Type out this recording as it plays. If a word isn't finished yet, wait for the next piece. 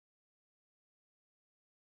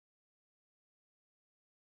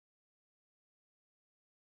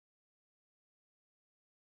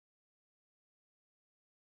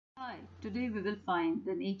Hi, today we will find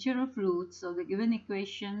the nature of roots of the given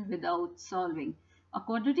equation without solving. A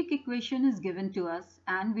quadratic equation is given to us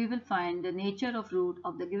and we will find the nature of root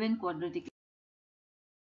of the given quadratic.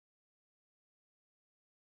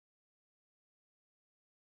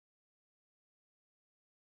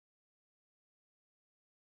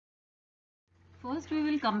 First we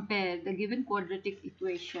will compare the given quadratic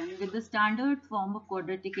equation with the standard form of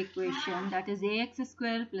quadratic equation, that is ax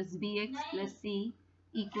square plus bx plus c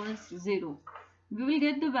equals 0. We will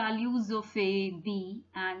get the values of a, b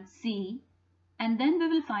and c, and then we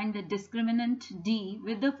will find the discriminant d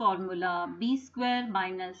with the formula b square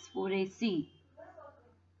minus 4ac.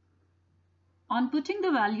 On putting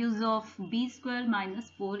the values of b square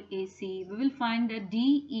minus 4ac, we will find that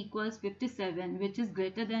d equals 57, which is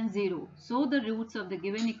greater than 0. So the roots of the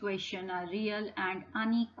given equation are real and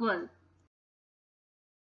unequal.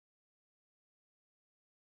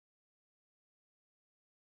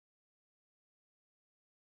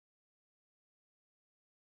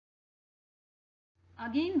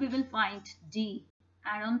 Again we will find d,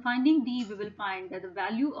 and on finding d we will find that the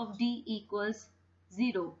value of d equals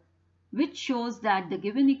 0, which shows that the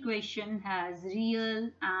given equation has real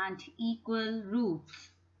and equal roots.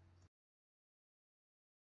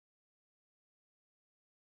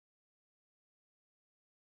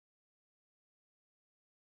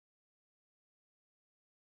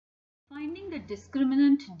 Finding the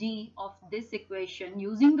discriminant d of this equation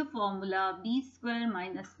using the formula b square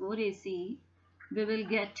minus 4ac, we will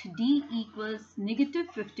get d equals negative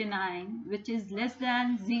 59, which is less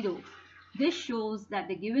than 0. This shows that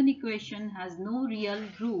the given equation has no real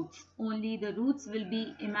roots, only the roots will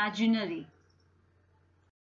be imaginary.